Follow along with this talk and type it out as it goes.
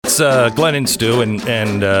it's Glenn and Stu,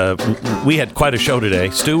 and we had quite a show today.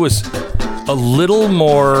 Stu was a little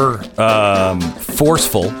more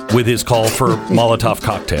forceful with his call for Molotov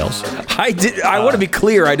cocktails. I want to be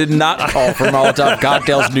clear. I did not call for Molotov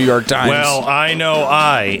cocktails, New York Times. Well, I know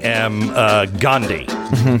I am Gandhi.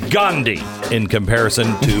 Gandhi in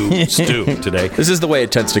comparison to Stu today. This is the way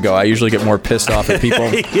it tends to go. I usually get more pissed off at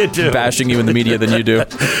people bashing you in the media than you do.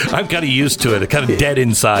 I'm kind of used to it. I'm kind of dead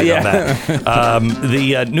inside on that.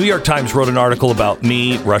 The New York Times wrote an article about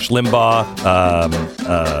me, Rush Limbaugh,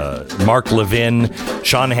 Mark Levin,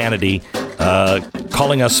 Sean Hannity,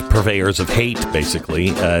 calling us purveyors of hate, basically,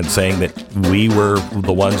 and saying that we were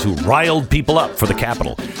the ones who riled people up for the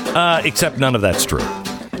Capitol. Except none of that's true.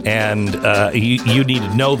 And you need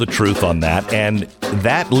to know the truth on that. And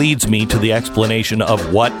that leads me to the explanation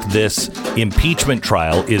of what this impeachment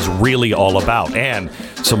trial is really all about. And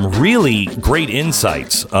some really great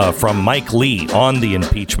insights from Mike Lee on the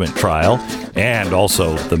impeachment trial and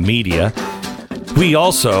also the media. We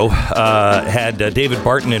also had David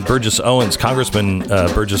Barton and Burgess Owens, Congressman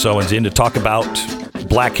Burgess Owens, in to talk about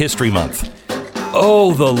Black History Month.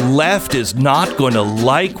 Oh, the left is not going to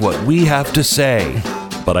like what we have to say.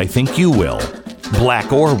 But I think you will.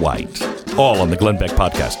 Black or white. All on the Glenn Beck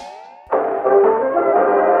Podcast.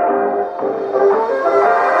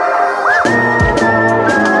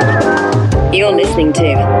 You're listening to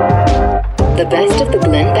the best of the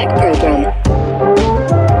Glenn Beck program.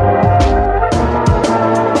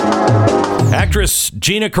 Actress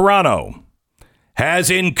Gina Carano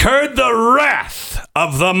has incurred the wrath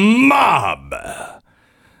of the mob.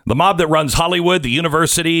 The mob that runs Hollywood, the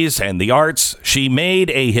universities, and the arts. She made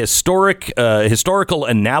a historical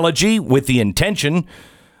analogy with the intention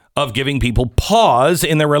of giving people pause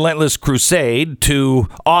in their relentless crusade to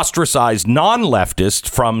ostracize non-leftists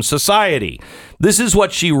from society. This is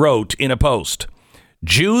what she wrote in a post.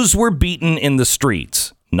 Jews were beaten in the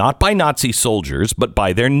streets, not by Nazi soldiers, but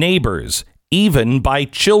by their neighbors, even by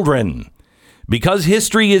children. Because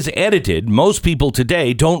history is edited, most people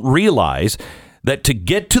today don't realize that to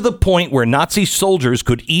get to the point where Nazi soldiers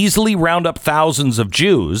could easily round up thousands of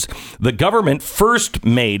Jews, the government first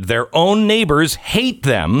made their own neighbors hate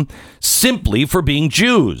them simply for being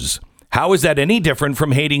Jews. How is that any different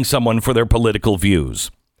from hating someone for their political views?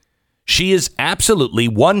 She is absolutely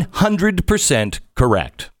 100%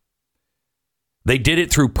 correct. They did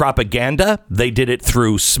it through propaganda, they did it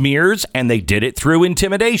through smears, and they did it through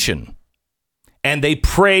intimidation. And they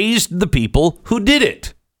praised the people who did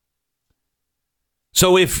it.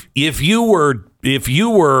 So if you were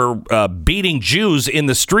beating Jews in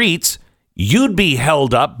the streets, you'd be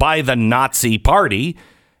held up by the Nazi party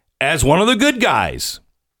as one of the good guys.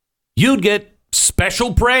 You'd get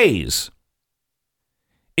special praise.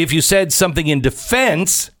 If you said something in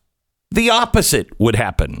defense, the opposite would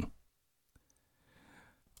happen.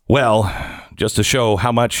 Well, just to show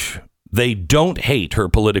how much they don't hate her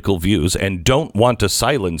political views and don't want to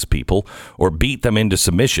silence people or beat them into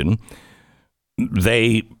submission,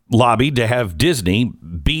 they lobbied to have Disney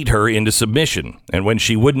beat her into submission. And when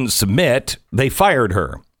she wouldn't submit, they fired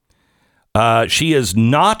her. She is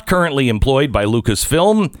not currently employed by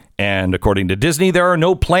Lucasfilm. And according to Disney, there are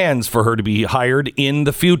no plans for her to be hired in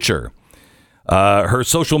the future. Her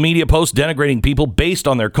social media posts denigrating people based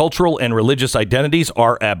on their cultural and religious identities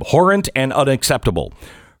are abhorrent and unacceptable.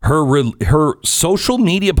 Her social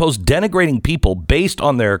media posts denigrating people based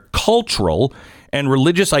on their cultural and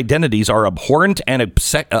religious identities are abhorrent and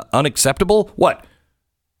unacceptable. What?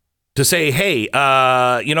 To say, hey,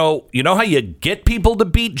 you know how you get people to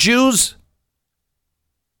beat Jews?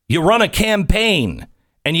 You run a campaign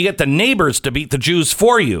and you get the neighbors to beat the Jews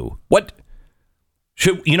for you. What?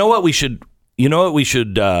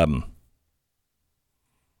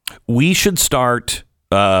 We should start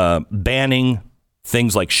banning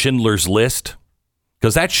things like Schindler's List,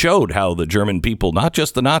 because that showed how the German people, not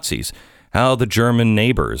just the Nazis, how the German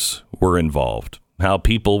neighbors were involved, how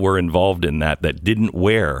people were involved in that didn't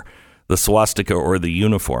wear the swastika or the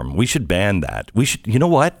uniform. We should ban that. We should, you know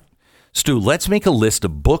what, Stu, let's make a list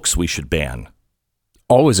of books we should ban.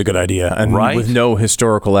 Always a good idea, and right? With no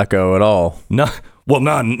historical echo at all. No, well,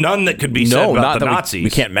 none that could be said about the Nazis.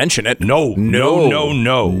 We can't mention it. No.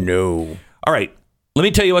 All right. Let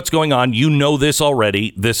me tell you what's going on. You know this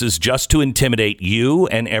already. This is just to intimidate you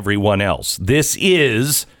and everyone else. This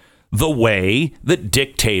is the way that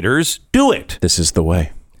dictators do it. This is the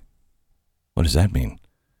way. What does that mean?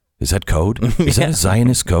 Is that code? Is that a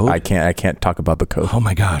Zionist code? I can't talk about the code. Oh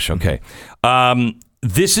my gosh. Okay.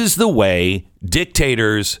 This is the way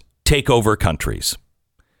dictators take over countries.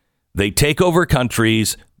 They take over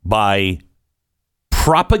countries by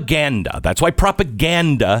propaganda. That's why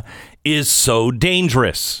propaganda is so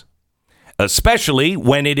dangerous, especially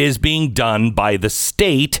when it is being done by the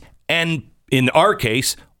state and, in our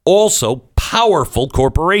case, also powerful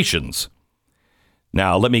corporations.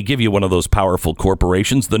 Now, let me give you one of those powerful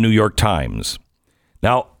corporations, the New York Times.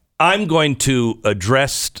 Now, I'm going to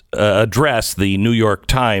address the New York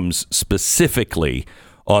Times specifically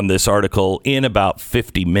on this article in about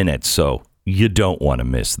 50 minutes, so you don't want to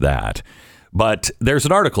miss that. But there's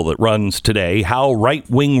an article that runs today, How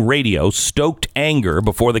Right-Wing Radio Stoked Anger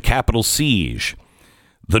Before the Capitol Siege.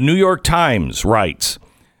 The New York Times writes,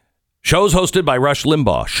 shows hosted by Rush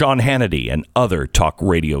Limbaugh, Sean Hannity, and other talk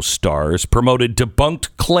radio stars promoted debunked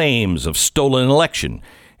claims of stolen election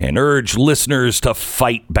and urged listeners to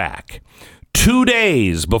fight back. 2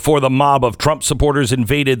 days before the mob of Trump supporters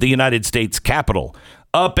invaded the United States Capitol,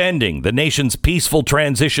 upending the nation's peaceful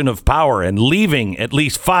transition of power and leaving at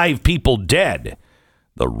least 5 people dead,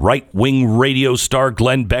 the right-wing radio star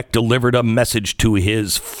Glenn Beck delivered a message to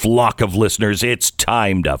his flock of listeners. It's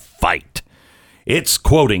time to fight. It's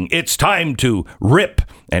quoting, it's time to rip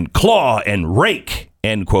and claw and rake,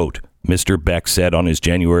 end quote, Mr. Beck said on his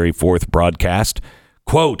January 4th broadcast.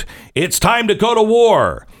 Quote, it's time to go to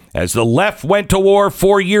war, as the left went to war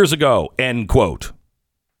 4 years ago, end quote.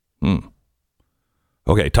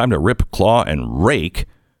 Okay, time to rip, claw, and rake.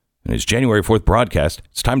 In his January 4th broadcast,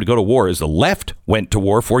 it's time to go to war, as the left went to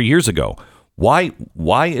war 4 years ago. Why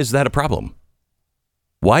is that a problem?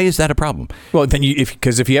 Why is that a problem? Well, then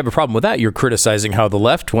because if you have a problem with that, you're criticizing how the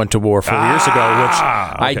left went to war 4 years ago, which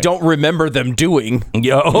I don't remember them doing.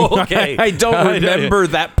 Okay. I don't remember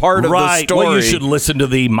that part of the story. Well, you should listen to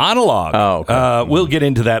the monologue. Oh, okay. We'll get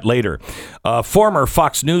into that later. Former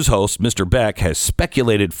Fox News host Mr. Beck has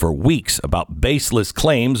speculated for weeks about baseless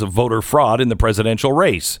claims of voter fraud in the presidential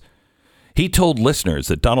race. He told listeners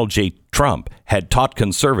that Donald J. Trump had taught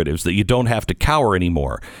conservatives that you don't have to cower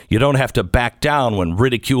anymore. You don't have to back down when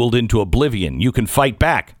ridiculed into oblivion. You can fight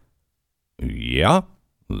back. Yeah,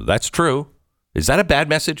 that's true. Is that a bad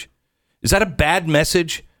message? Is that a bad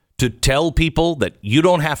message to tell people that you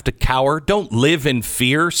don't have to cower? Don't live in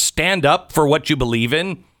fear. Stand up for what you believe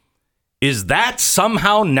in. Is that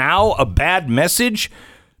somehow now a bad message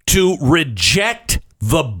to reject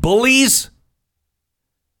the bullies?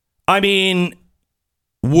 I mean,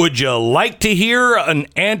 would you like to hear an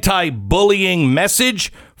anti-bullying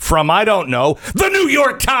message from, I don't know, the New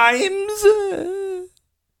York Times?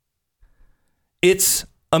 It's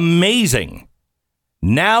amazing.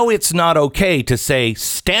 Now it's not okay to say,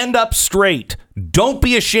 stand up straight. Don't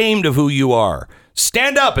be ashamed of who you are.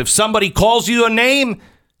 Stand up. If somebody calls you a name,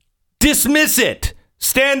 dismiss it.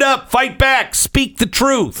 Stand up, fight back, speak the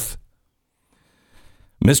truth.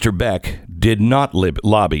 Mr. Beck did not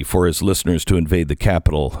lobby for his listeners to invade the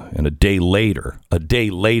Capitol, and a day later,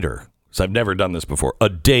 because I've never done this before, a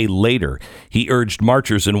day later, he urged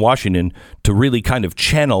marchers in Washington to really kind of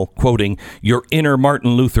channel, quoting, your inner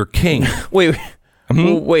Martin Luther King. Wait.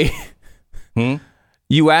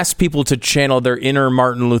 You asked people to channel their inner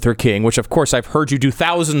Martin Luther King, which, of course, I've heard you do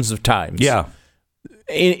thousands of times. Yeah.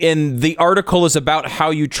 And the article is about how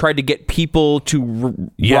you tried to get people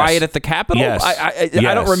to riot at the Capitol? Yes. I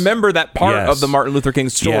don't remember that part of the Martin Luther King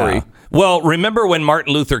story. Yeah. Well, remember when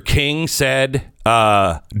Martin Luther King said,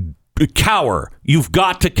 cower. You've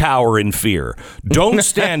got to cower in fear. Don't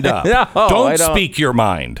stand up. Don't speak your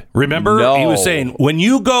mind. Remember? No. He was saying, when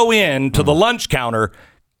you go in to the lunch counter,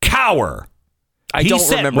 cower. I don't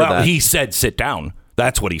remember that. He said, sit down.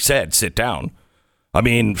 That's what he said, sit down. I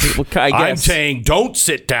mean, I'm saying don't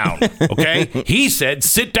sit down, okay? He said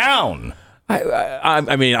sit down.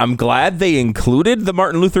 I mean, I'm glad they included the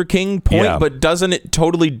Martin Luther King point, but doesn't it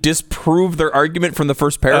totally disprove their argument from the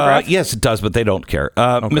first paragraph? Yes, it does, but they don't care.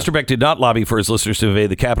 Mr. Beck did not lobby for his listeners to invade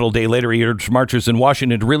the Capitol. A day later, he urged marchers in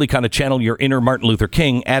Washington to really kind of channel your inner Martin Luther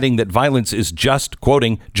King, adding that violence is just,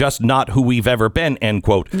 quoting, just not who we've ever been, end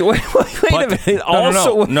quote. Wait a minute.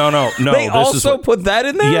 No. They also put that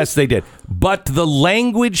in there? Yes, they did. But the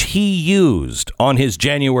language he used on his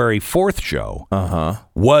January 4th show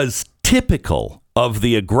was typical of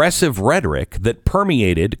the aggressive rhetoric that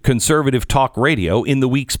permeated conservative talk radio in the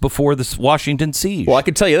weeks before the Washington siege. Well, I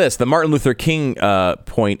can tell you this. The Martin Luther King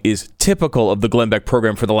point is typical of the Glenn Beck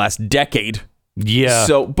program for the last decade. Yeah,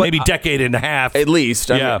 maybe decade and a half. At least.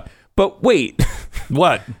 Yeah. But wait.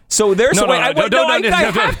 What? So there's I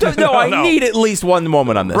need at least one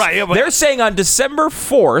moment on this. Right. Yeah, they're saying on December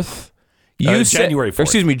 4th, January 4th.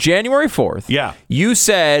 Excuse me, January 4th. Yeah. You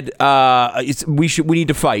said we need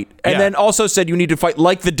to fight, and then also said you need to fight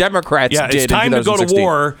like the Democrats did. It's time to go to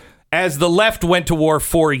war, as the left went to war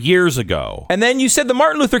 4 years ago. And then you said the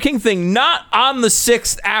Martin Luther King thing not on the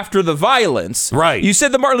 6th after the violence. Right. You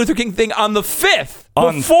said the Martin Luther King thing on the 5th.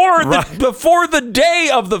 Right. Before the day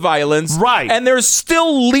of the violence. Right. And they're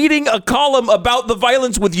still leading a column about the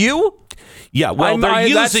violence with you? Yeah, well, they're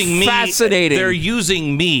using me. Fascinating. They're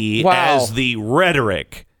using me Wow. as the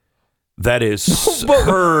rhetoric that is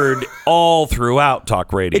heard all throughout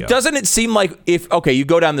talk radio. Doesn't it seem like you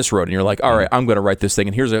go down this road and you're like, all right, I'm going to write this thing,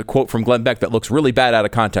 and here's a quote from Glenn Beck that looks really bad out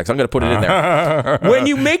of context. I'm going to put it in there. When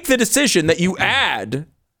you make the decision that you add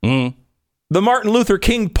the Martin Luther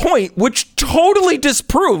King point, which totally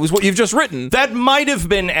disproves what you've just written. That might have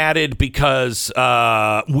been added because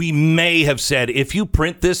we may have said, if you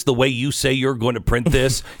print this the way you say you're going to print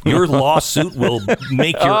this, your lawsuit will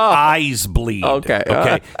make your eyes bleed.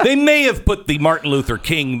 Okay. They may have put the Martin Luther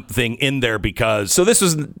King thing in there because... So this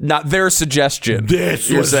was not their suggestion. This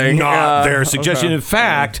was not their suggestion. Okay. In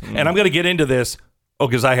fact, and I'm going to get into this,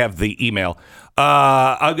 because I have the email.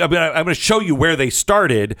 I'm going to show you where they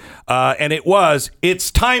started, and it's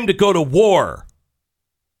time to go to war.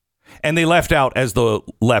 And they left out, as the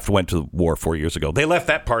left went to war 4 years ago. They left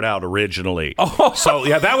that part out originally. Oh. So,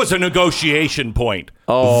 yeah, that was a negotiation point.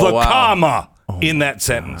 Comma in that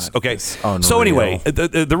sentence. Okay. So anyway,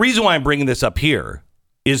 the reason why I'm bringing this up here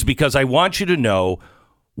is because I want you to know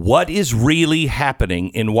what is really happening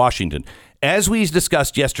in Washington. As we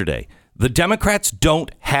discussed yesterday, the Democrats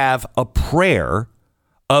don't have a prayer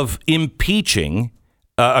of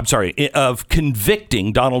of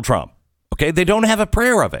convicting Donald Trump. Okay, they don't have a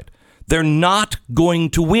prayer of it. They're not going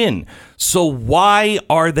to win. So why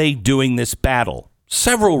are they doing this battle?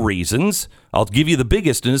 Several reasons. I'll give you the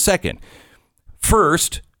biggest in a second.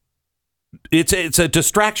 First, it's a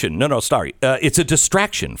distraction. It's a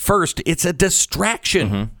distraction. First, it's a distraction.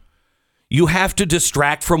 Mm-hmm. You have to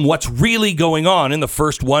distract from what's really going on in the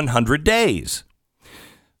first 100 days.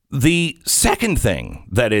 The second thing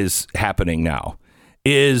that is happening now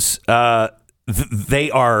is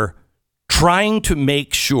they are trying to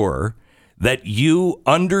make sure that you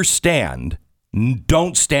understand,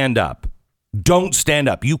 don't stand up. Don't stand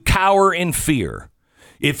up. You cower in fear.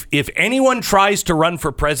 If anyone tries to run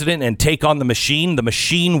for president and take on the machine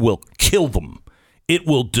will kill them. It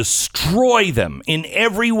will destroy them in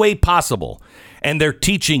every way possible. And they're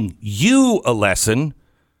teaching you a lesson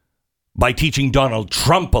by teaching Donald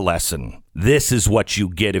Trump a lesson. This is what you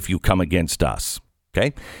get if you come against us.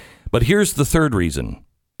 Okay? But here's the third reason.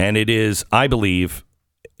 And it is, I believe,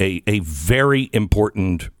 a very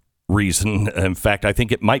important reason. In fact, I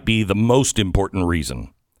think it might be the most important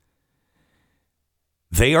reason.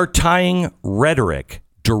 They are tying rhetoric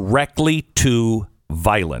directly to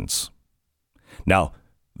violence. Now,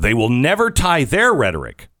 they will never tie their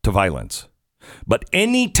rhetoric to violence. But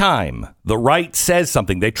any time the right says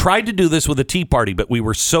something, they tried to do this with the Tea Party, but we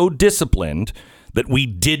were so disciplined that we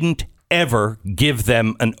didn't ever give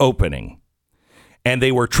them an opening. And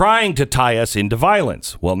they were trying to tie us into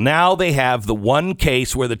violence. Well, now they have the one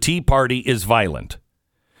case where the Tea Party is violent.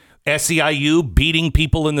 SEIU beating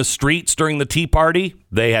people in the streets during the Tea Party,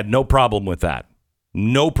 they had no problem with that.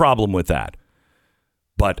 No problem with that.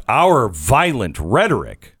 But our violent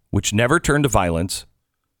rhetoric, which never turned to violence,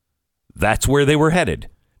 that's where they were headed.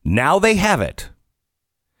 Now they have it.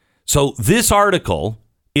 So this article,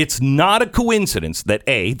 it's not a coincidence that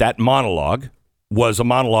that monologue was a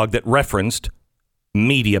monologue that referenced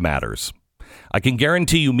Media Matters. I can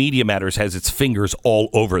guarantee you Media Matters has its fingers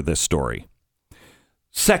all over this story.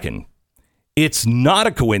 Second, it's not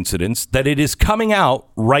a coincidence that it is coming out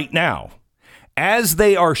right now. As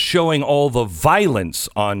they are showing all the violence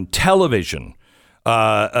on television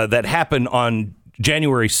that happened on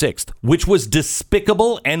January 6th, which was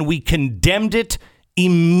despicable, and we condemned it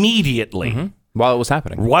immediately. Mm-hmm. While it was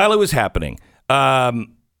happening. While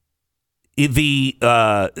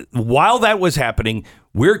that was happening,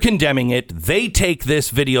 we're condemning it. They take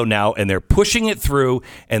this video now and they're pushing it through,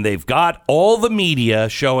 and they've got all the media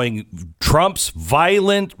showing Trump's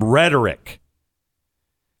violent rhetoric.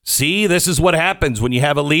 See, this is what happens when you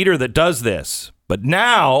have a leader that does this. But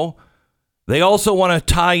now they also want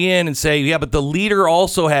to tie in and say, yeah, but the leader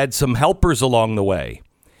also had some helpers along the way.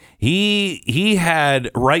 He had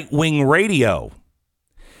right-wing radio.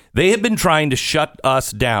 They have been trying to shut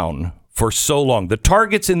us down for so long. The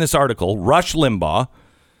targets in this article, Rush Limbaugh,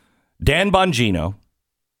 Dan Bongino,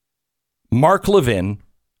 Mark Levin,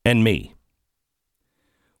 and me.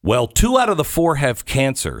 Well, 2 out of the 4 have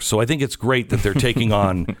cancer, so I think it's great that they're taking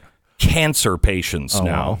on cancer patients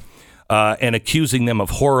now and accusing them of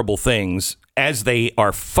horrible things as they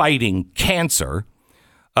are fighting cancer.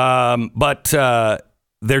 But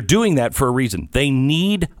they're doing that for a reason. They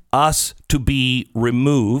need us to be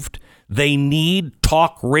removed. They need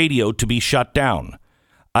talk radio to be shut down.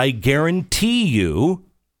 I guarantee you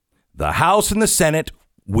the House and the Senate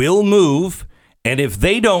will move. And if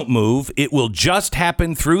they don't move, it will just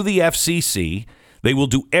happen through the FCC. They will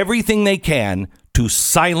do everything they can to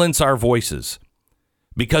silence our voices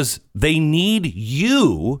because they need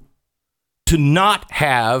you to not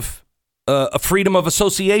have a freedom of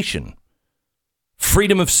association,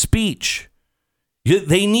 freedom of speech.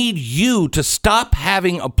 They need you to stop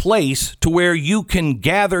having a place to where you can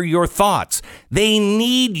gather your thoughts. They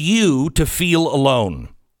need you to feel alone.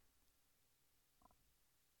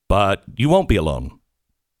 But you won't be alone.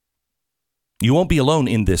 You won't be alone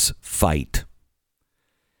in this fight.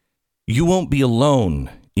 You won't be alone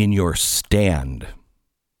in your stand.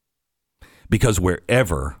 Because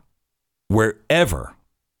wherever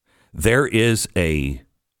there is a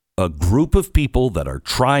group of people that are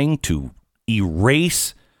trying to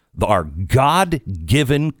erase our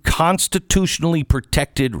God-given, constitutionally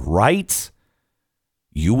protected rights,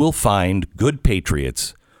 you will find good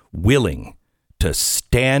patriots willing to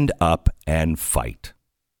stand up and fight.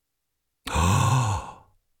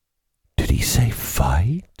 Did he say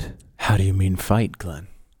fight? How do you mean fight, Glenn?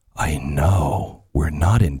 I know. We're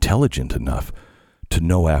not intelligent enough to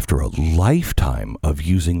know after a lifetime of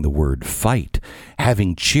using the word fight,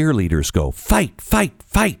 having cheerleaders go, fight, fight,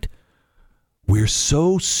 fight. We're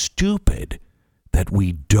so stupid that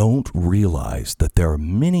we don't realize that there are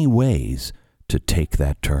many ways to take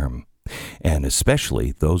that term. And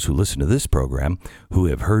especially those who listen to this program who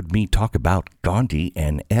have heard me talk about Gandhi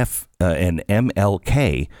and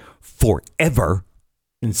MLK forever.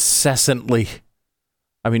 Incessantly.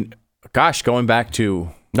 I mean, gosh, going back to...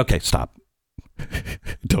 Okay, stop.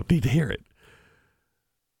 Don't need to hear it.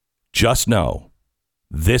 Just know,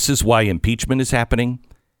 this is why impeachment is happening.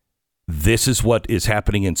 This is what is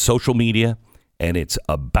happening in social media, and it's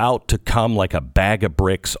about to come like a bag of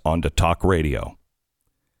bricks onto talk radio.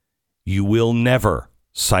 You will never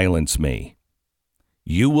silence me.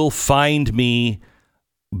 You will find me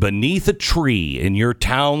beneath a tree in your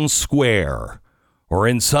town square or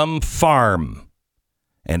in some farm,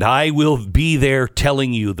 and I will be there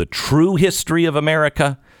telling you the true history of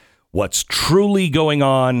America, what's truly going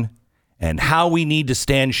on, and how we need to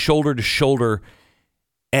stand shoulder to shoulder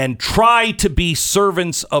and try to be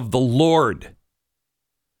servants of the Lord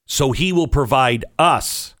so he will provide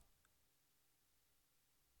us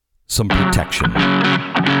some protection. The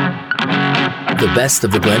best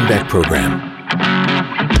of the Glenn Beck program.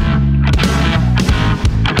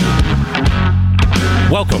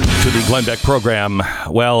 Welcome to the Glenn Beck program.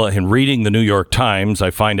 Well, in reading the New York Times,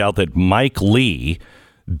 I find out that Mike Lee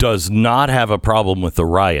does not have a problem with the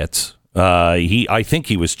riots. I think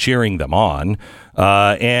he was cheering them on,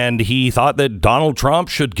 and he thought that Donald Trump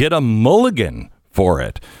should get a mulligan for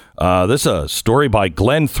it. This is a story by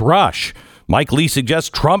Glenn Thrush. Mike Lee suggests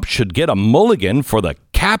Trump should get a mulligan for the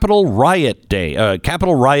Capitol Riot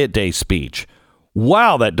Day speech.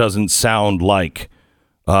 Wow, that doesn't sound like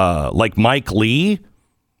Mike Lee.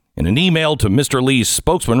 In an email to Mr. Lee's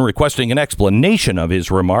spokesman requesting an explanation of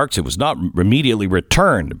his remarks, it was not immediately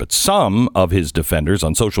returned, but some of his defenders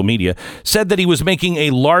on social media said that he was making a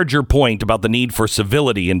larger point about the need for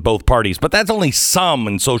civility in both parties. But that's only some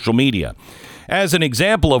in social media. As an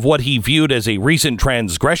example of what he viewed as a recent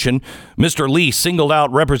transgression, Mr. Lee singled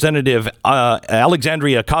out Representative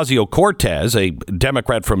Alexandria Ocasio-Cortez, a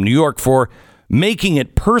Democrat from New York, for making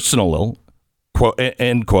it personal, quote,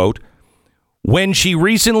 end quote, when she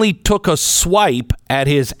recently took a swipe at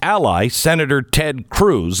his ally, Senator Ted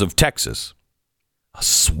Cruz of Texas. A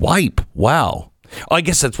swipe? Wow. I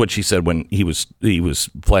guess that's what she said when he was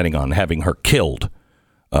planning on having her killed.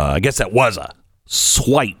 I guess that was a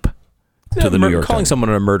swipe. To the New York calling Times. someone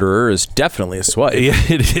a murderer is definitely a swipe. Yeah,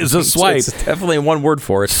 it is a swipe. It's definitely one word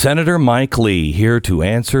for it. Senator Mike Lee here to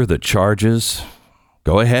answer the charges.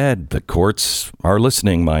 Go ahead. The courts are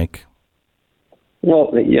listening, Mike.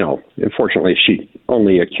 Well, unfortunately, she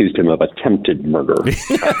only accused him of attempted murder.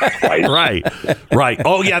 Right.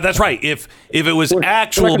 Oh, yeah, that's right. If it was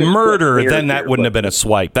actual murder, then that wouldn't have been a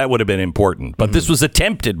swipe. That would have been important. But this was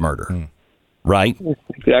attempted murder. Right?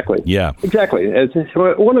 Exactly. Yeah. Exactly.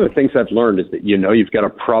 One of the things I've learned is that, you've got a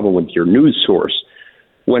problem with your news source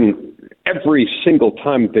when every single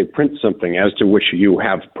time they print something as to which you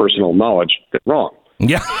have personal knowledge, they're wrong.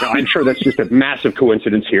 Yeah. Now, I'm sure that's just a massive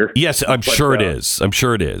coincidence here. Yes, I'm sure it is.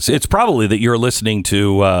 It's probably that you're listening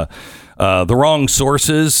to the wrong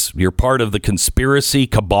sources. You're part of the conspiracy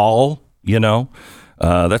cabal,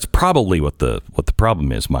 That's probably what the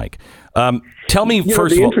problem is, Mike. Tell me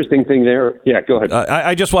first. The interesting thing there. Yeah, go ahead.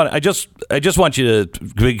 I just want you to,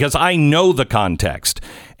 because I know the context,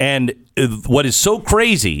 and what is so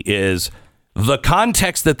crazy is the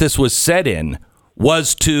context that this was said in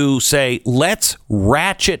was to say, let's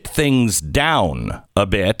ratchet things down a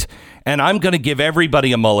bit, and I'm going to give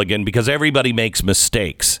everybody a mulligan because everybody makes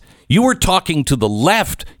mistakes. You were talking to the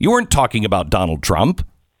left. You weren't talking about Donald Trump.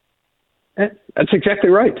 That's exactly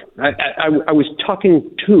right. I was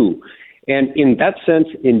talking to, and in that sense,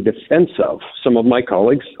 in defense of some of my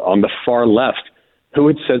colleagues on the far left who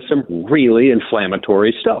had said some really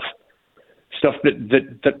inflammatory stuff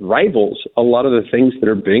that rivals a lot of the things that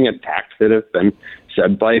are being attacked that have been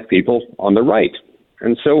said by people on the right.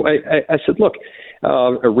 And so I said, look,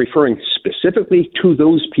 referring specifically to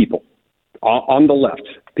those people on the left,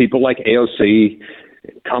 people like AOC,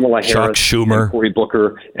 Kamala Harris, Schumer, and Cory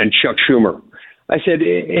Booker, and Chuck Schumer. I said,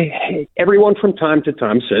 everyone from time to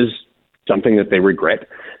time says something that they regret,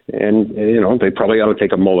 and they probably ought to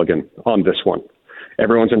take a mulligan on this one.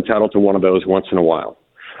 Everyone's entitled to one of those once in a while.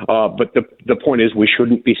 But the point is, we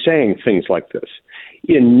shouldn't be saying things like this.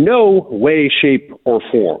 In no way, shape, or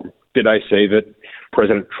form did I say that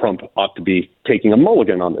President Trump ought to be taking a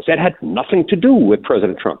mulligan on this. That had nothing to do with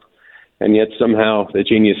President Trump. And yet somehow the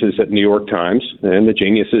geniuses at New York Times and the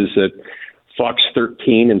geniuses at Fox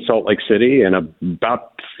 13 in Salt Lake City and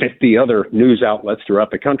about 50 other news outlets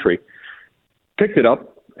throughout the country picked it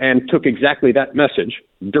up and took exactly that message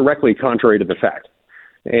directly contrary to the fact.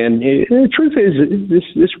 And the truth is,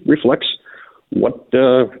 this reflects what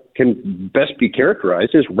can best be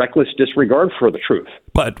characterized as reckless disregard for the truth.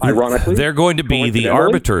 But ironically, they're going to be the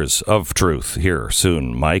arbiters of truth here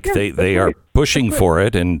soon, Mike. Yeah, they are pushing for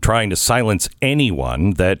it and trying to silence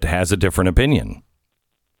anyone that has a different opinion.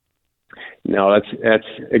 No, that's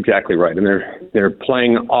exactly right, and they're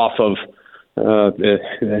playing off of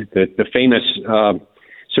the famous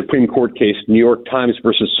Supreme Court case, New York Times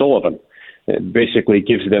versus Sullivan. It basically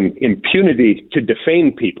gives them impunity to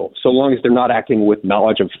defame people, so long as they're not acting with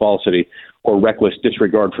knowledge of falsity or reckless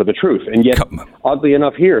disregard for the truth. And yet, oddly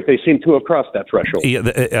enough, here, they seem to have crossed that threshold. Yeah,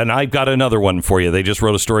 and I've got another one for you. They just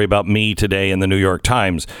wrote a story about me today in the New York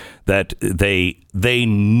Times that they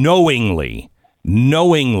knowingly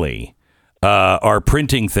are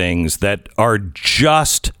printing things that are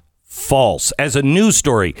just false as a news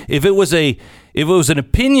story. If it was an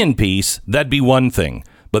opinion piece, that'd be one thing.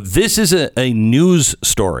 But this is a news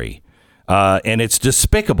story, and it's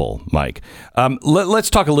despicable, Mike. Let's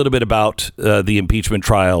talk a little bit about the impeachment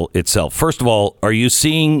trial itself. First of all, are you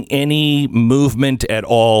seeing any movement at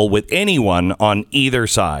all with anyone on either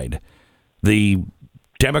side? The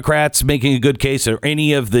Democrats making a good case, or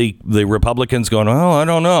any of the Republicans going, oh, I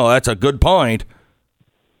don't know, that's a good point?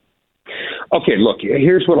 Okay, look,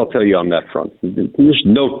 here's what I'll tell you on that front. There's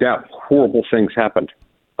no doubt horrible things happened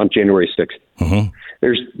on January 6th. Mm-hmm.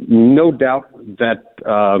 There's no doubt that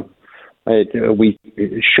we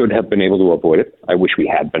should have been able to avoid it. I wish we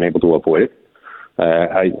had been able to avoid it.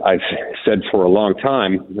 I've said for a long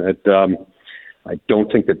time that I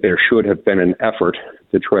don't think that there should have been an effort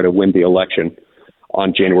to try to win the election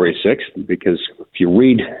on January 6th, because if you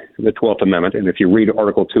read the 12th Amendment and if you read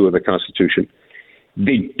Article 2 of the Constitution,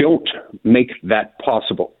 they don't make that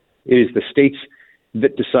possible. It is the states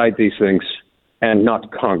that decide these things and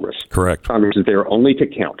not Congress. Correct. Congress is there only to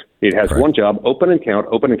count. It has one job: open and count,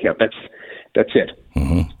 open and count. That's it.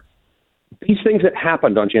 Mm-hmm. These things that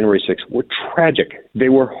happened on January 6th were tragic. They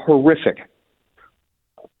were horrific.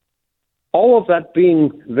 All of that being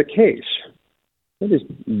the case, it is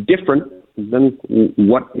different than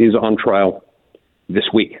what is on trial this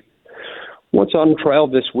week. What's on trial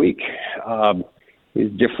this week is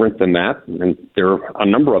different than that. And there are a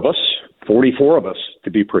number of us, 44 of us to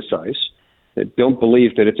be precise, that don't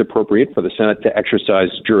believe that it's appropriate for the Senate to exercise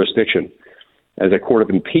jurisdiction as a court of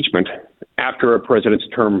impeachment after a president's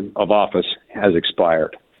term of office has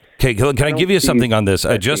expired. Okay, can I give you something on this?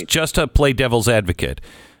 Just to play devil's advocate,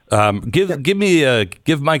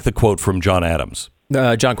 give Mike the quote from John Adams.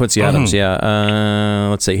 John Quincy Adams, yeah.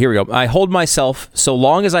 Let's see. Here we go. I hold myself, so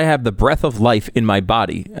long as I have the breath of life in my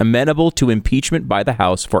body, amenable to impeachment by the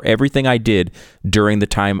House for everything I did during the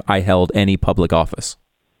time I held any public office.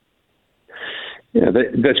 Yeah,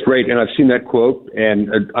 that's great. And I've seen that quote,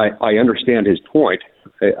 and I understand his point.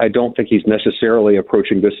 I don't think he's necessarily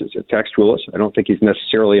approaching this as a textualist. I don't think he's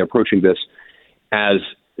necessarily approaching this as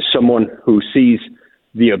someone who sees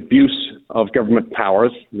the abuse of government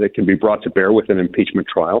powers that can be brought to bear with an impeachment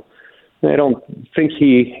trial. I don't think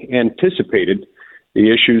he anticipated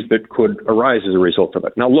the issues that could arise as a result of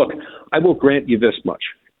it. Now, look, I will grant you this much.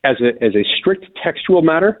 as a strict textual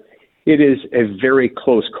matter, it is a very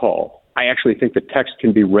close call. I actually think the text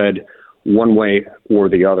can be read one way or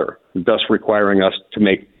the other, thus requiring us to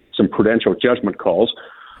make some prudential judgment calls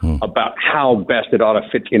about how best it ought to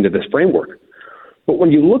fit into this framework. But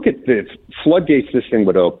when you look at the floodgates this thing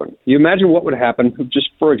would open, you imagine what would happen, just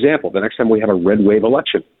for example, the next time we have a red wave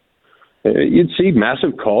election. You'd see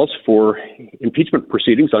massive calls for impeachment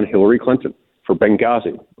proceedings on Hillary Clinton, for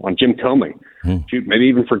Benghazi, on Jim Comey, maybe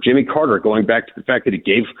even for Jimmy Carter, going back to the fact that he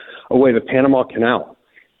gave away the Panama Canal.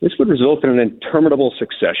 This would result in an interminable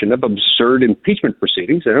succession of absurd impeachment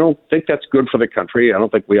proceedings. And I don't think that's good for the country. I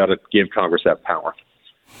don't think we ought to give Congress that power.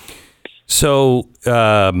 So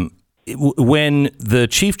when the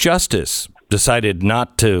Chief Justice decided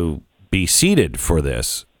not to be seated for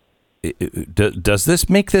this, does this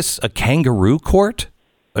make this a kangaroo court?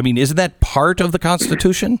 I mean, isn't that part of the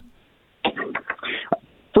Constitution?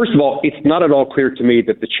 First of all, it's not at all clear to me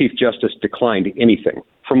that the Chief Justice declined anything.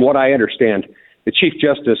 From what I understand, the Chief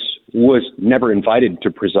Justice was never invited to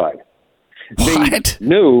preside. What? They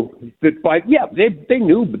knew that they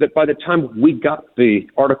knew that by the time we got the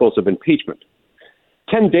articles of impeachment,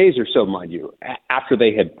 10 days or so, mind you, after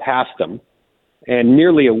they had passed them, and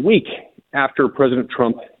nearly a week after President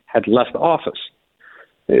Trump had left office,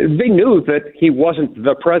 they knew that he wasn't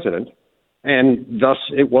the president, and thus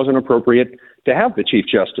it wasn't appropriate to have the Chief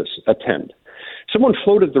Justice attend. Someone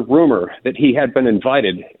floated the rumor that he had been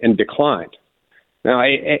invited and declined. Now,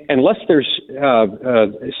 unless there's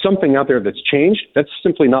something out there that's changed, that's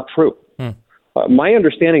simply not true. My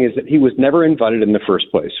understanding is that he was never invited in the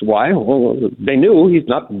first place. Why? Well, they knew he's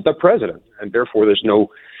not the president, and therefore there's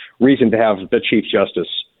no reason to have the Chief Justice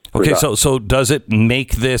preside. Okay, so does it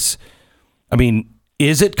make this, I mean,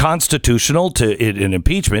 is it constitutional to in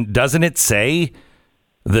impeachment? Doesn't it say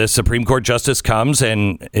the Supreme Court justice comes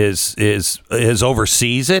and is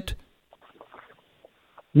oversees it?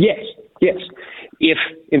 Yes. If,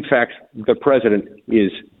 in fact, the president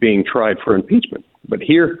is being tried for impeachment. But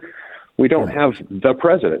here, we don't have the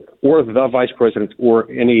president or the vice president or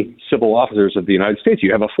any civil officers of the United States.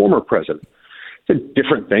 You have a former president. It's a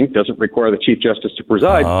different thing. Doesn't require the Chief Justice to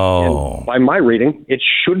preside. Oh. And by my reading, it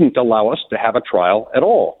shouldn't allow us to have a trial at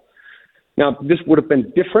all. Now, this would have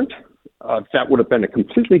been different. That would have been a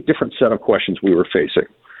completely different set of questions we were facing.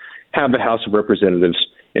 Have the House of Representatives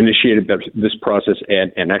initiated this process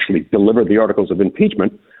and actually delivered the articles of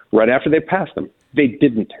impeachment right after they passed them. They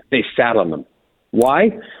didn't. They sat on them.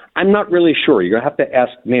 Why? I'm not really sure. You're going to have to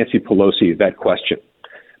ask Nancy Pelosi that question.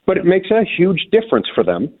 But it makes a huge difference for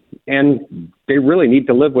them, and they really need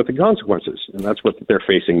to live with the consequences, and that's what they're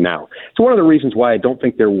facing now. It's one of the reasons why I don't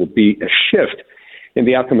think there will be a shift in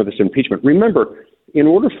the outcome of this impeachment. Remember, in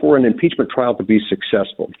order for an impeachment trial to be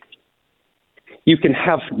successful, you can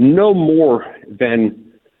have no more than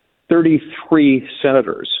 33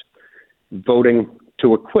 senators voting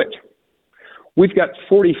to acquit. We've got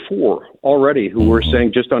 44 already who are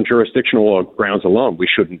saying just on jurisdictional grounds alone, we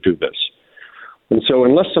shouldn't do this. And so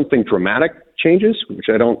unless something dramatic changes, which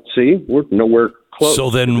I don't see, we're nowhere close. So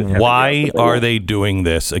then why are they doing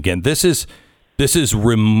this again? This is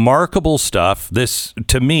remarkable stuff. This,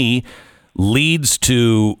 to me, leads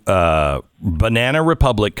to banana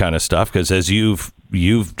republic kind of stuff, because as you've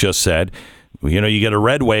just said, you get a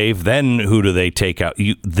red wave, then who do they take out?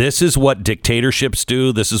 This is what dictatorships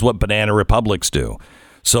do. This is what banana republics do.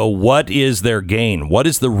 So what is their gain? What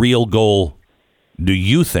is the real goal, do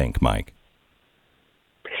you think, Mike?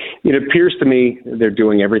 It appears to me they're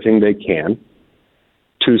doing everything they can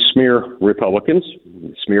to smear Republicans,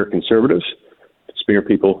 smear conservatives, smear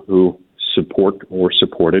people who support or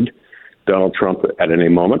supported Donald Trump at any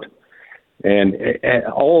moment. And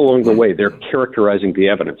all along the way, they're characterizing the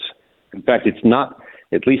evidence. In fact, it's not,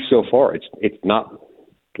 at least so far, it's not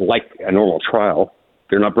like a normal trial.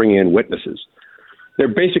 They're not bringing in witnesses.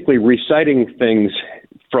 They're basically reciting things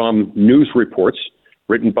from news reports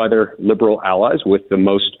written by their liberal allies with the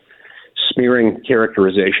most smearing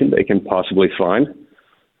characterization they can possibly find.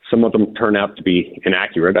 Some of them turn out to be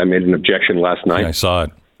inaccurate. I made an objection last night. Yeah, I saw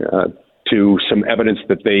it. To some evidence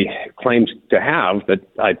that they claimed to have that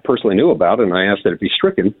I personally knew about, and I asked that it be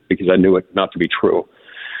stricken because I knew it not to be true.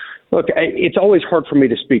 Look, it's always hard for me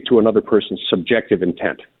to speak to another person's subjective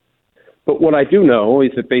intent. But what I do know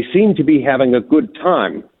is that they seem to be having a good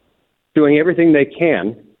time doing everything they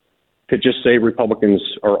can to just say Republicans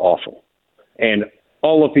are awful. And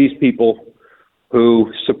all of these people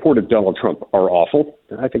who supported Donald Trump are awful.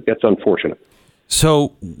 I think that's unfortunate.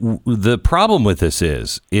 So the problem with this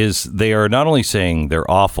is they are not only saying they're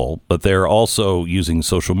awful, but they're also using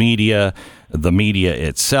social media, the media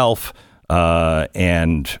itself,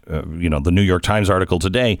 and the New York Times article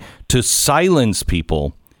today, to silence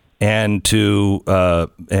people and to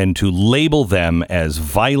label them as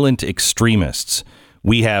violent extremists.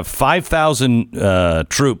 We have 5,000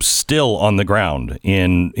 troops still on the ground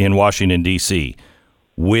in Washington, D.C.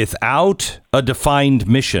 without a defined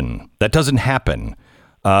mission. That doesn't happen.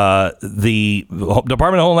 The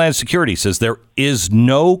Department of Homeland Security says there is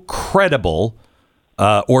no credible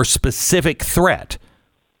or specific threat.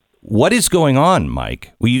 What is going on,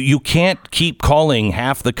 Mike? You can't keep calling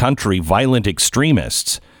half the country violent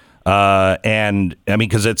extremists. And I mean,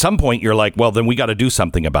 because at some point you're like, well, then we got to do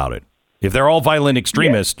something about it. If they're all violent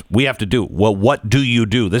extremists, we have to do. Well, what do you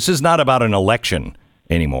do? This is not about an election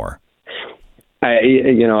anymore.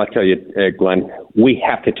 I'll tell you, Glenn, we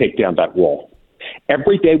have to take down that wall.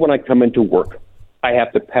 Every day when I come into work, I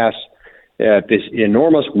have to pass this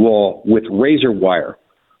enormous wall with razor wire,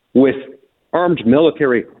 with armed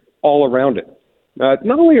military all around it.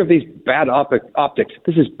 Not only are these bad optics,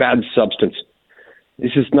 this is bad substance.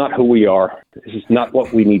 This is not who we are. This is not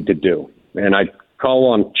what we need to do. And I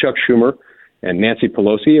call on Chuck Schumer and Nancy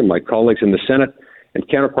Pelosi and my colleagues in the Senate and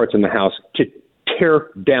counterparts in the House to tear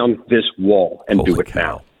down this wall and do it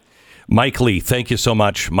now. Mike Lee, thank you so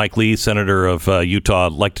much. Mike Lee, Senator of Utah.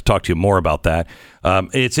 I'd like to talk to you more about that.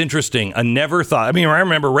 It's interesting. I never thought, I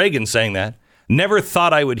remember Reagan saying that. Never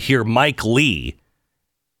thought I would hear Mike Lee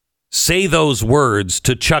say those words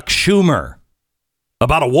to Chuck Schumer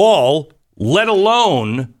about a wall, let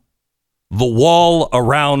alone the wall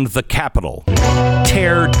around the Capitol.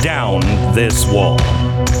 Tear down this wall.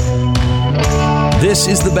 This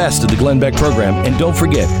is the best of the Glenn Beck program. And don't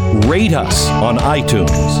forget, rate us on iTunes.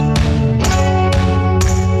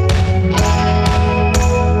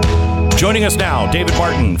 Joining us now, David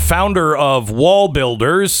Barton, founder of Wall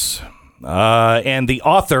Builders and the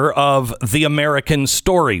author of The American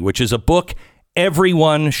Story, which is a book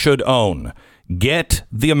everyone should own. Get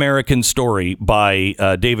The American Story by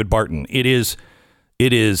David Barton. It is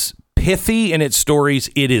pithy in its stories.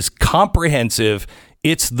 It is comprehensive.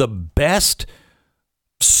 It's the best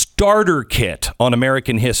starter kit on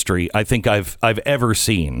American history I think I've ever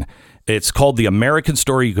seen. It's called The American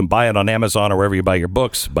Story. You can buy it on Amazon or wherever you buy your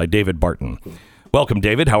books, by David Barton. Welcome,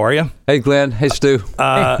 David. How are you? Hey, Glenn. Hey, Stu.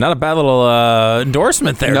 Not a bad little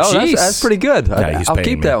endorsement there. No, Jeez. that's pretty good. Yeah, I'll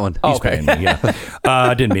keep that one. He's paying me, yeah.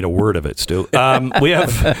 I didn't mean a word of it, Stu. We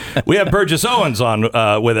have Burgess Owens on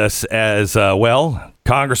with us as well.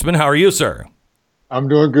 Congressman, how are you, sir? I'm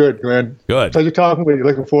doing good, Glenn. Good. Pleasure talking with you.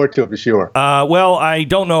 Looking forward to it for sure. Well, I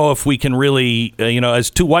don't know if we can really, as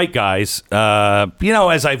two white guys,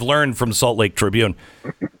 as I've learned from Salt Lake Tribune,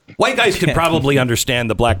 white guys can probably understand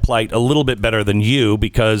the black plight a little bit better than you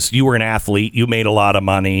because you were an athlete. You made a lot of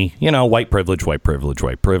money. White privilege, white privilege,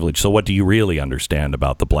 white privilege. So what do you really understand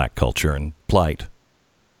about the black culture and plight?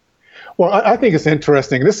 Well, I think it's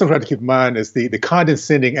interesting. This is something to keep in mind is the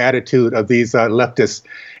condescending attitude of these leftists.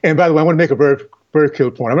 And by the way, I want to make a very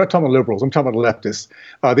clear point. I'm not talking about liberals. I'm talking about leftists.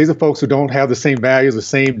 These are folks who don't have the same values, the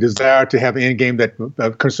same desire to have an end game that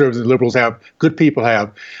conservatives and liberals have, good people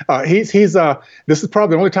have. This is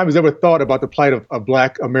probably the only time he's ever thought about the plight of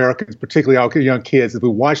black Americans, particularly our young kids, as we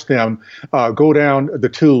watch them go down the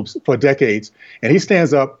tubes for decades. And he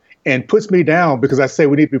stands up and puts me down because I say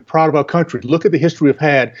we need to be proud of our country. Look at the history we've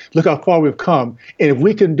had. Look how far we've come. And if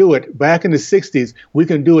we can do it back in the 60s, we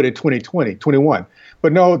can do it in 2020, 21.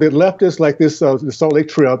 But no, the leftists like this, the Salt Lake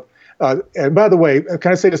Trib. And by the way,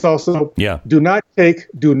 can I say this also? Yeah. Do not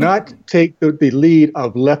take the lead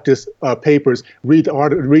of leftist papers. Read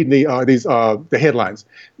the headlines.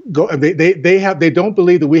 They don't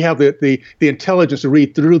believe that we have the intelligence to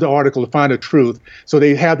read through the article to find the truth. So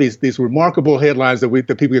they have these remarkable headlines that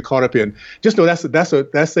people get caught up in. Just know that's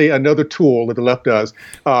another tool that the left does.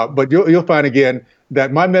 But you'll find again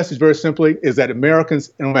that my message very simply is that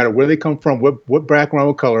Americans, no matter where they come from, what background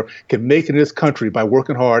or color, can make it in this country by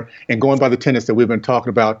working hard and going by the tenets that we've been talking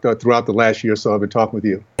about throughout the last year or so I've been talking with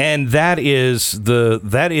you. And that is the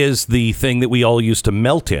thing that we all used to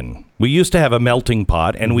melt in. We used to have a melting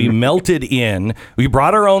pot, and we melted in. We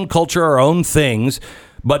brought our own culture, our own things,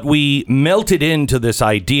 but we melted into this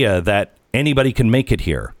idea that anybody can make it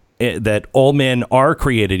here, that all men are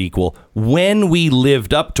created equal when we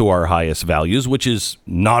lived up to our highest values, which is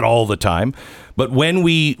not all the time. But when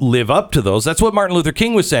we live up to those, that's what Martin Luther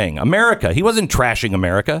King was saying. America, he wasn't trashing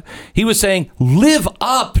America. He was saying, live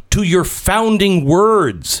up to your founding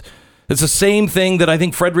words. It's the same thing that I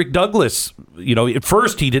think Frederick Douglass, at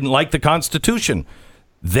first he didn't like the Constitution.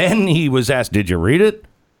 Then he was asked, did you read it?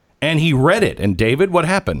 and he read it. And David, what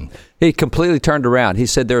happened? He completely turned around. He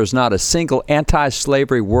said there is not a single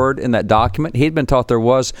anti-slavery word in that document. He'd been taught there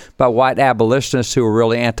was by white abolitionists who were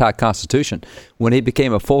really anti-Constitution. When he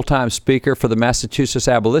became a full-time speaker for the Massachusetts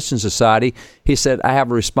Abolition Society, he said, I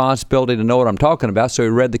have a responsibility to know what I'm talking about. So he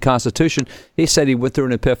read the Constitution. He said he went through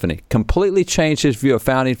an epiphany, completely changed his view of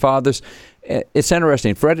founding fathers. It's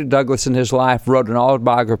interesting. Frederick Douglass in his life wrote an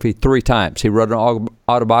autobiography 3 times. He wrote an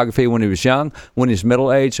autobiography when he was young, when he's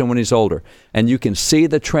middle-aged, and when he's older. And you can see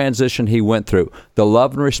the transition he went through, the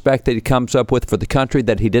love and respect that he comes up with for the country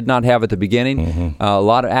that he did not have at the beginning. A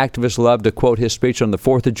lot of activists love to quote his speech on the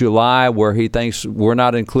 4th of July where he thinks we're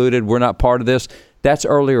not included, we're not part of this. That's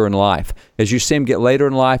earlier in life. As you see him get later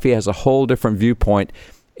in life, he has a whole different viewpoint.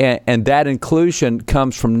 And that inclusion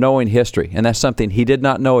comes from knowing history. And that's something he did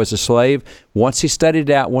not know as a slave. Once he studied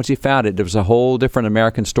it out, once he found it, there was a whole different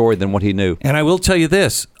American story than what he knew. And I will tell you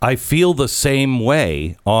this, I feel the same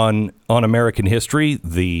way on American history,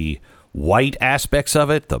 the white aspects of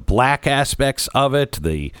it, the black aspects of it,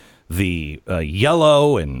 the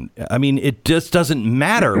yellow. And I mean, it just doesn't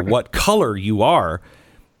matter what color you are.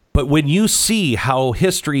 But when you see how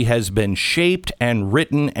history has been shaped and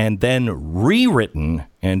written and then rewritten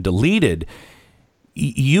and deleted,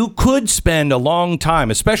 you could spend a long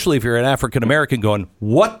time, especially if you're an African American, going,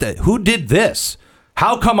 who did this?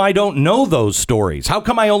 How come I don't know those stories? How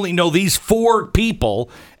come I only know these 4 people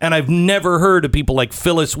and I've never heard of people like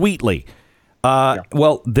Phyllis Wheatley?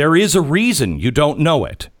 Well, there is a reason you don't know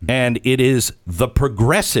it, and it is the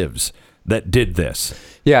progressives that did this.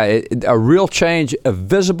 Yeah, a real change, a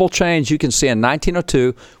visible change you can see in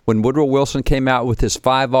 1902 when Woodrow Wilson came out with his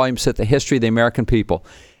 5-volume set, The History of the American People.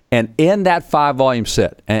 And in that 5-volume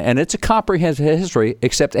set, and it's a comprehensive history,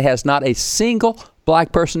 except it has not a single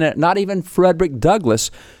black person in it, not even Frederick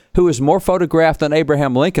Douglass, who is more photographed than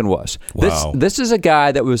Abraham Lincoln was. Wow. This is a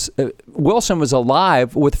guy that was, Wilson was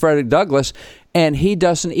alive with Frederick Douglass, and he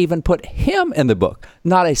doesn't even put him in the book.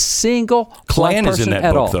 Not a single Klan black is in person that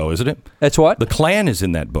at book, all. though, isn't it? That's what? The Klan is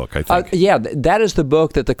in that book, I think. Yeah, that is the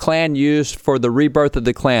book that the Klan used for the rebirth of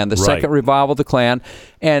the Klan, the second revival of the Klan.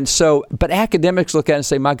 And so, but academics look at it and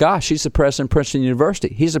say, my gosh, he's the president of Princeton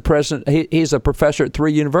University. He's a professor at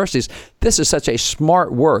 3 universities. This is such a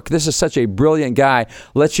smart work. This is such a brilliant guy.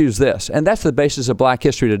 Let's use this. And that's the basis of black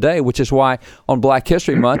history today, which is why on Black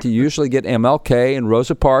History Month, you usually get MLK and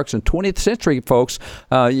Rosa Parks and 20th century folks.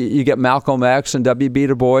 You get Malcolm X and W.B.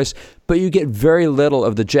 Du Bois, but you get very little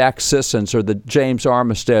of the Jack Sissons or the James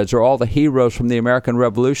Armisteads or all the heroes from the American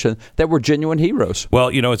Revolution that were genuine heroes.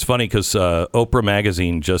 Well, you know, it's funny because Oprah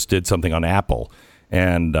Magazine just did something on Apple,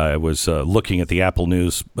 and I was looking at the Apple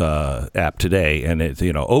News app today, and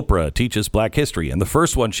Oprah teaches black history, and the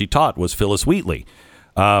first one she taught was Phyllis Wheatley.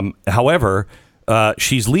 However,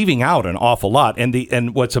 she's leaving out an awful lot,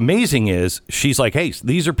 and what's amazing is she's like, hey,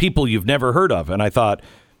 these are people you've never heard of, and I thought,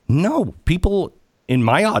 no, people in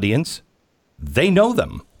my audience, they know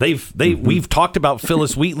them. We've talked about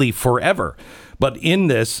Phyllis Wheatley forever. But in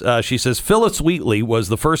this, she says, Phyllis Wheatley was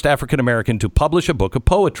the first African-American to publish a book of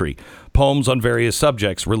poetry, poems on various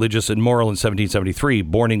subjects, religious and moral, in 1773.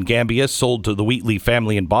 Born in Gambia, sold to the Wheatley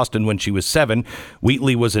family in Boston when she was 7.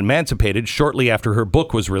 Wheatley was emancipated shortly after her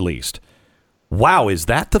book was released. Wow, is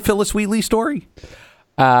that the Phyllis Wheatley story?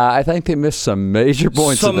 I think they missed some major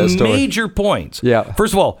points in this story. Some major points. Yeah.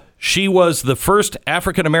 First of all, she was the first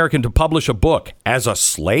African-American to publish a book as a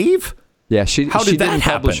slave? Yeah, she didn't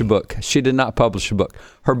publish a book. She did not publish a book.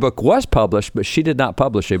 Her book was published, but she did not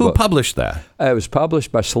publish a book. Who published that? It was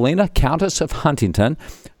published by Selina, Countess of Huntington,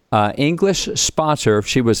 English sponsor.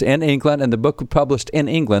 She was in England, and the book was published in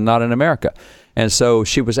England, not in America. And so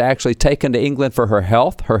she was actually taken to England for her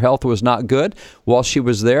health. Her health was not good while she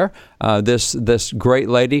was there. This great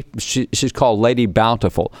lady, she's called Lady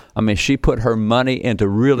Bountiful. I mean, she put her money into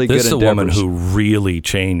really good endeavors. This is a woman who really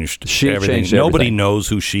changed everything. Nobody knows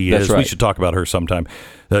who she is. That's right. We should talk about her sometime.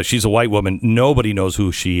 She's a white woman. Nobody knows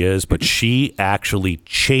who she is, but she actually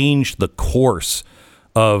changed the course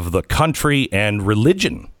of the country and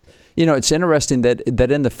religion. You know, it's interesting that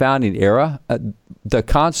in the founding era, the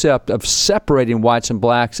concept of separating whites and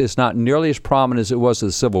blacks is not nearly as prominent as it was in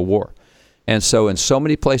the Civil War. And so in so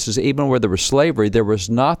many places, even where there was slavery, there was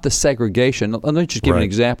not the segregation. Let me just give you an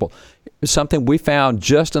example. Something we found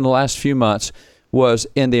just in the last few months was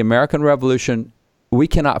in the American Revolution, we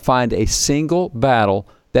cannot find a single battle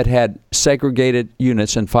that had segregated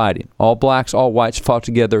units in fighting. All blacks, all whites fought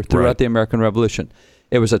together throughout the American Revolution.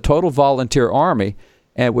 It was a total volunteer army,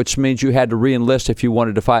 and which means you had to re-enlist if you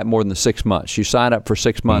wanted to fight more than 6 months. You sign up for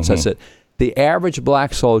 6 months, that's it. The average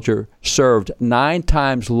black soldier served 9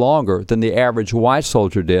 times longer than the average white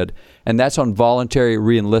soldier did, and that's on voluntary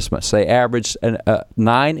reenlistments. They averaged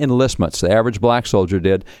 9 enlistments. The average black soldier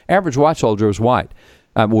did. Average white soldier was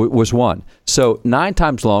was 1. So 9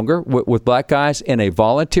 times longer with black guys in a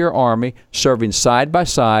volunteer army serving side by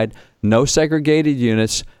side, no segregated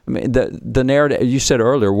units. I mean, the narrative, you said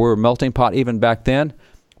earlier, we're a melting pot even back then.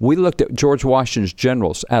 We looked at George Washington's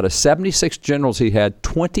generals. Out of 76 generals he had,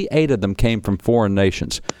 28 of them came from foreign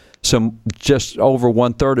nations. So just over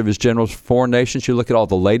 1/3 of his generals from foreign nations. You look at all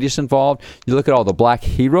the ladies involved. You look at all the black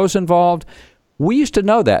heroes involved. We used to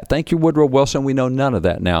know that. Thank you, Woodrow Wilson. We know none of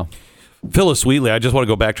that now. Phyllis Wheatley, I just want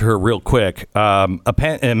to go back to her real quick.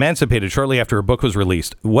 Emancipated shortly after her book was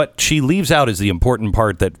released. What she leaves out is the important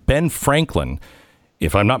part that Ben Franklin,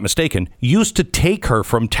 if I'm not mistaken, used to take her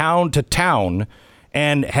from town to town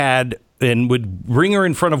and would bring her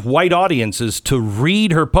in front of white audiences to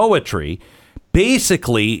read her poetry,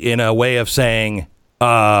 basically in a way of saying,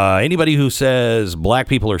 anybody who says black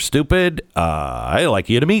people are stupid, I'd like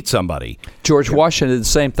you to meet somebody. George Washington did the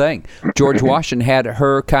same thing. George Washington had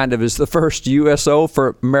her kind of as the first USO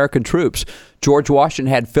for American troops. George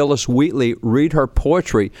Washington had Phyllis Wheatley read her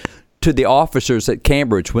poetry to the officers at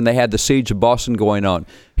Cambridge when they had the siege of Boston going on.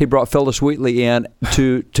 He brought Phyllis Wheatley in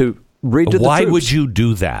to read to the Why troops. would you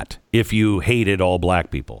do that if you hated all black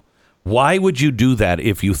people? Why would you do that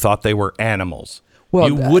if you thought they were animals? Well,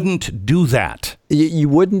 you wouldn't do that. You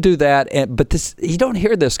wouldn't do that, but this, you don't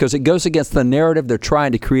hear this because it goes against the narrative they're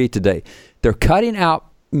trying to create today. They're cutting out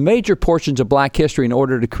major portions of black history in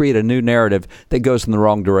order to create a new narrative that goes in the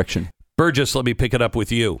wrong direction. Burgess, let me pick it up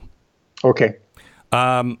with you. Okay.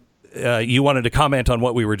 You wanted to comment on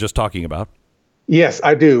what we were just talking about? Yes,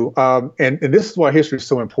 I do. And this is why history is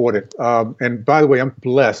so important. And by the way, I'm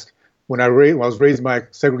blessed. When I was raised in my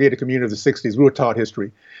segregated community of the 60s, we were taught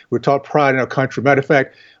history. We were taught pride in our country. Matter of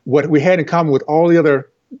fact, what we had in common with all the other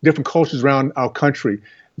different cultures around our country,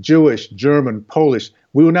 Jewish, German, Polish,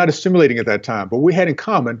 we were not assimilating at that time. But what we had in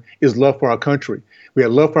common is love for our country. We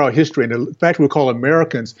had love for our history. And the fact we were called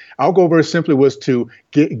Americans, our goal very simply was to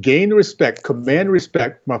gain the respect, command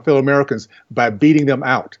respect from our fellow Americans by beating them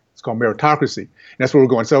out. It's called meritocracy. And that's where we're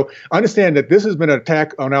going. So understand that this has been an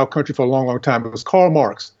attack on our country for a long, long time. It was Karl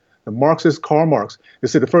Marx, the Marxist Karl Marx.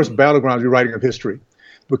 This is the first battleground rewriting of history.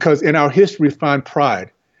 Because in our history, we find pride.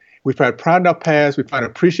 We find pride in our past. We find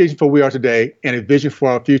appreciation for who we are today and a vision for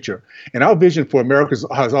our future. And our vision for America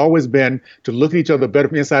has always been to look at each other better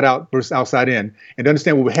from inside out versus outside in, and to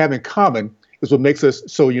understand what we have in common is what makes us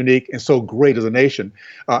so unique and so great as a nation.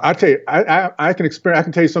 I tell you, I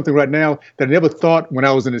can tell you something right now that I never thought when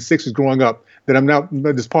I was in the 60s growing up that I'm now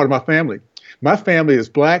this part of my family. My family is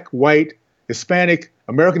black, white, Hispanic,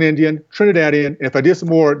 American Indian, Trinidadian, and if I did some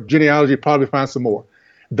more genealogy, I'd probably find some more.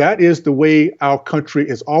 That is the way our country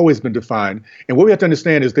has always been defined. And what we have to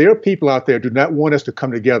understand is there are people out there who do not want us to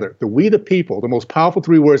come together. The we the people, the most powerful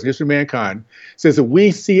 3 words in history of mankind, says that we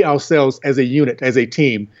see ourselves as a unit, as a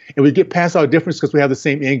team, and we get past our differences because we have the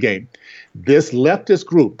same end game. This leftist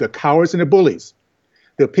group, the cowards and the bullies,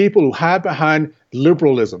 the people who hide behind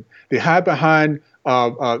liberalism, they hide behind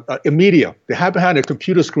media, they hide behind a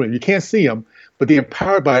computer screen. You can't see them, but they're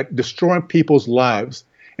empowered by destroying people's lives.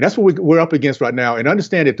 And that's what we're up against right now. And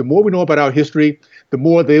understand that the more we know about our history, the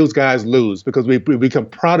more those guys lose because we become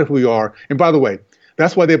proud of who we are. And by the way,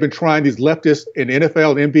 that's why they've been trying, these leftists in the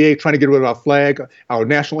NFL and NBA, trying to get rid of our flag, our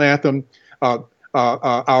national anthem, our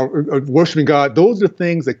worshiping God. Those are the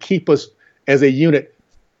things that keep us as a unit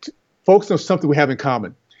focused on something we have in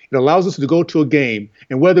common. It allows us to go to a game,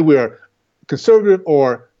 and whether we're conservative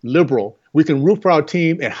or liberal, we can root for our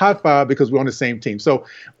team and high five because we're on the same team. So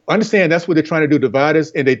understand that's what they're trying to do, divide us,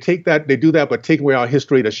 and they do that by taking away our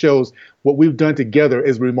history that shows what we've done together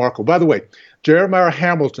is remarkable. By the way, Jeremiah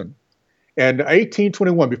Hamilton, in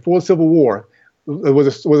 1821, before the Civil War,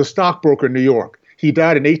 was a stockbroker in New York. He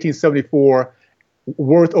died in 1874,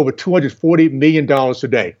 worth over $240 million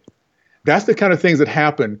today. That's the kind of things that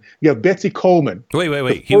happen. You have Betsy Coleman.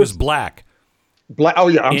 Wait. He was black. Black. Oh,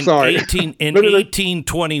 yeah, I'm sorry. In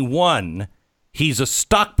 1821, he's a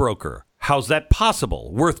stockbroker. How's that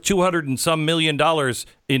possible? Worth $200 and some million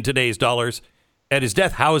in today's dollars. At his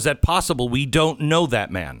death, how is that possible? We don't know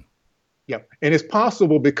that man. Yeah, and it's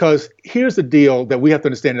possible because here's the deal that we have to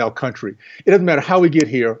understand in our country. It doesn't matter how we get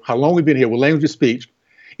here, how long we've been here, what language we speak.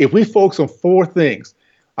 If we focus on 4 things,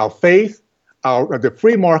 our faith, the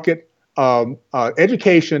free market,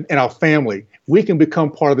 education, and our family, we can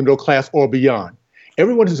become part of the middle class or beyond.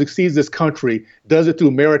 Everyone who succeeds in this country does it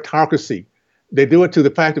through meritocracy. They do it to the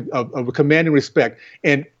fact of commanding respect.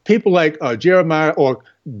 And people like Jeremiah or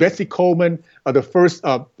Betsy Coleman are the first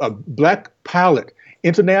black pilot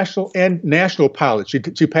international and national pilots. She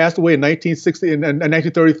passed away in 1960 and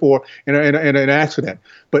 1934 in an accident.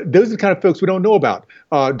 But those are the kind of folks we don't know about.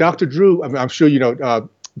 Dr. Drew, I'm sure you know,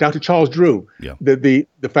 Dr. Charles Drew, the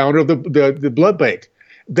founder of the blood bank.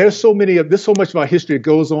 There's so much of our history that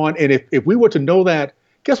goes on, and if we were to know that,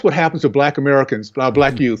 guess what happens to Black Americans,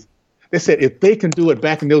 Black youth? They said, if they can do it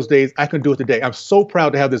back in those days, I can do it today. I'm so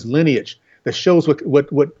proud to have this lineage that shows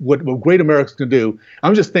what great Americans can do.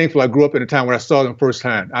 I'm just thankful I grew up in a time when I saw them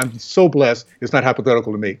firsthand. I'm so blessed. It's not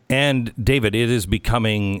hypothetical to me. And David, it is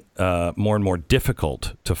becoming more and more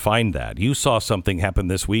difficult to find that. You saw something happen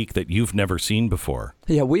this week that you've never seen before.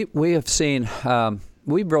 Yeah, we have seen.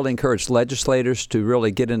 We've really encouraged legislators to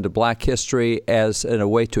really get into Black history as in a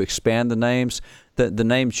way to expand the names. The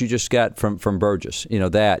names you just got from Burgess, you know,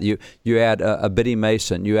 that you add a Biddy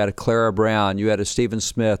Mason, you add a Clara Brown, you add a Stephen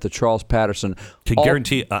Smith, a Charles Patterson. To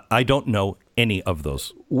guarantee, I don't know any of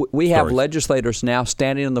those. We have legislators now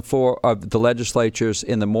standing on the floor of the legislatures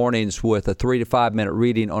in the mornings with a 3 to 5 minute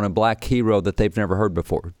reading on a Black hero that they've never heard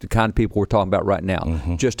before. The kind of people we're talking about right now,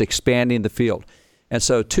 just expanding the field. And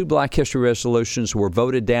so 2 Black History resolutions were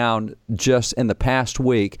voted down just in the past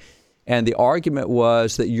week. And the argument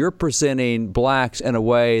was that you're presenting blacks in a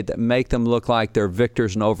way that make them look like they're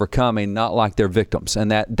victors and overcoming, not like they're victims. And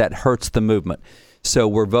that hurts the movement. So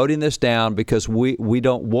we're voting this down because we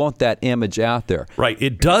don't want that image out there. Right.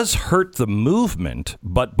 It does hurt the movement,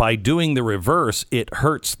 but by doing the reverse, it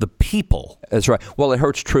hurts the people. That's right. Well, it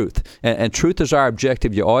hurts truth. And truth is our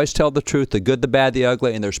objective. You always tell the truth, the good, the bad, the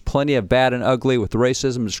ugly, and there's plenty of bad and ugly with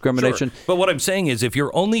racism, discrimination. Sure. But what I'm saying is if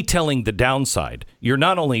you're only telling the downside, you're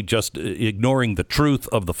not only just ignoring the truth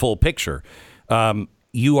of the full picture,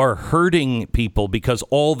 you are hurting people because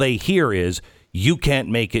all they hear is, you can't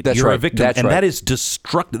make it. You're a victim, that is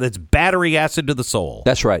destructive. That's battery acid to the soul.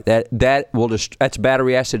 That's right. That's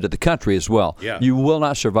battery acid to the country as well. Yeah. You will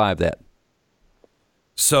not survive that.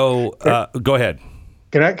 So go ahead.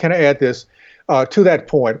 Can I add this to that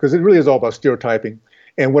point, because it really is all about stereotyping.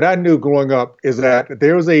 And what I knew growing up is that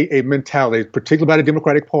there was a mentality, particularly by the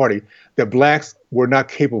Democratic Party, that blacks were not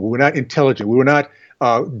capable, we were not intelligent, we were not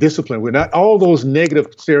disciplined, we're not all those negative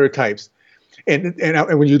stereotypes. And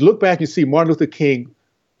when you look back, you see Martin Luther King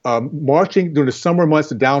marching during the summer months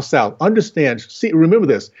down south. Remember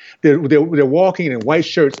this. They're walking in white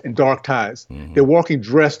shirts and dark ties. Mm-hmm. They're walking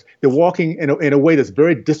dressed. They're walking in a way that's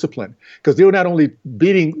very disciplined, because they were not only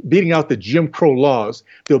beating out the Jim Crow laws,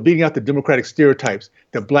 they were beating out the democratic stereotypes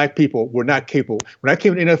that black people were not capable. When I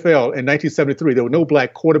came to the NFL in 1973, there were no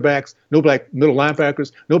black quarterbacks, no black middle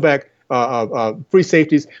linebackers, no black free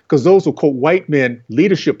safeties, because those were, quote, white men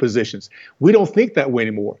leadership positions. We don't think that way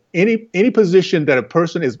anymore. Any position that a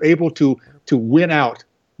person is able to win out,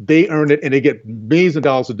 they earn it, and they get millions of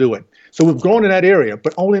dollars to do it. So we've grown in that area,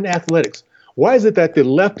 but only in athletics. Why is it that the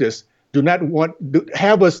leftists do not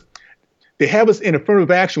have us? They have us in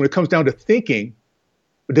affirmative action when it comes down to thinking,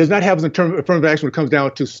 but does not have us in terms of affirmative action when it comes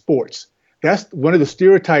down to sports. That's one of the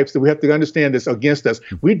stereotypes that we have to understand that's against us.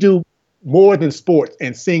 We do more than sports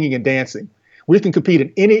and singing and dancing. We can compete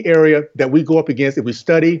in any area that we go up against if we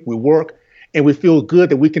study, we work, and we feel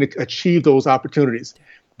good that we can achieve those opportunities.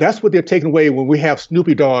 That's what they're taking away when we have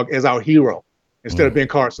Snoopy Dogg as our hero instead of Ben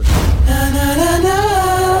Carson.